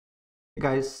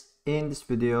Guys, in this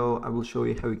video I will show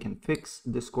you how you can fix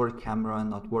Discord camera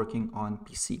not working on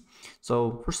PC.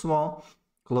 So first of all,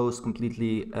 close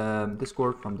completely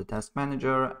Discord from the task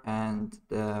manager, and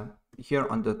here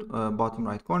on the bottom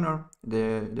right corner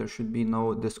there should be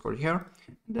no Discord here.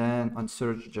 Then on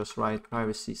search just write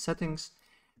privacy settings,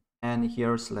 and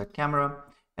here select camera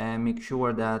and make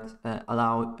sure that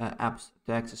allow apps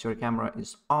to access your camera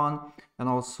is on, and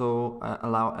also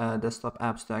allow desktop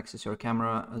apps to access your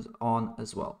camera is on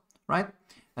as well, right?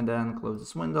 And then close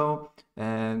this window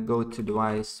and go to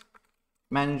device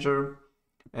manager.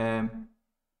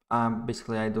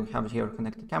 Basically I don't have here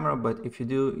connected camera, but if you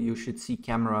do, you should see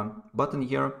camera button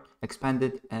here. Expand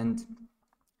it and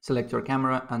select your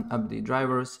camera and update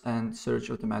drivers and search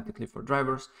automatically for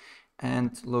drivers,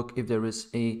 and look if there is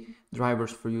a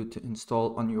drivers for you to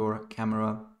install on your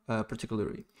camera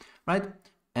particularly, right?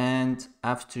 And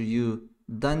after you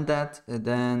done that,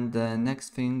 then the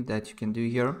next thing that you can do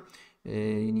here,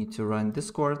 you need to run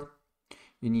Discord.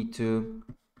 You need to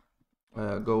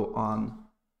go on,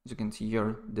 as you can see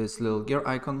here, this little gear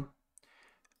icon,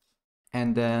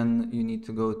 and then you need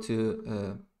to go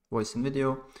to voice and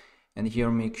video, and here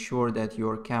make sure that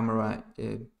your camera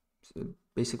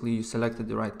basically you selected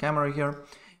the right camera here,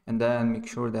 and then make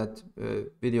sure that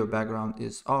video background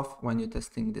is off when you're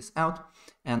testing this out,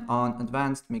 and on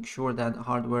advanced make sure that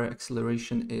hardware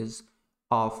acceleration is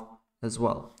off as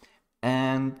well.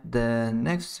 And the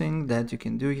next thing that you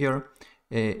can do here,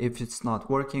 if it's not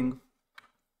working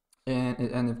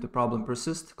and if the problem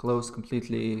persists, close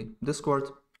completely Discord,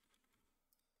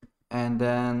 and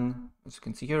then as you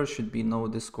can see here should be no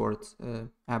Discord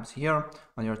apps here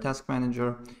on your task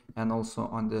manager and also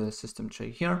on the system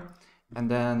tray here, and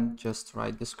then just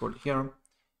write Discord here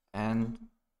and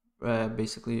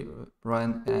basically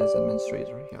run as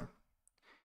administrator here,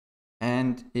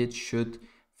 and it should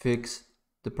fix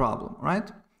the problem,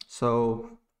 right?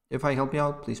 So if I help you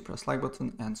out, please press like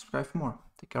button and subscribe for more.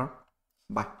 Take care.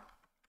 Bye.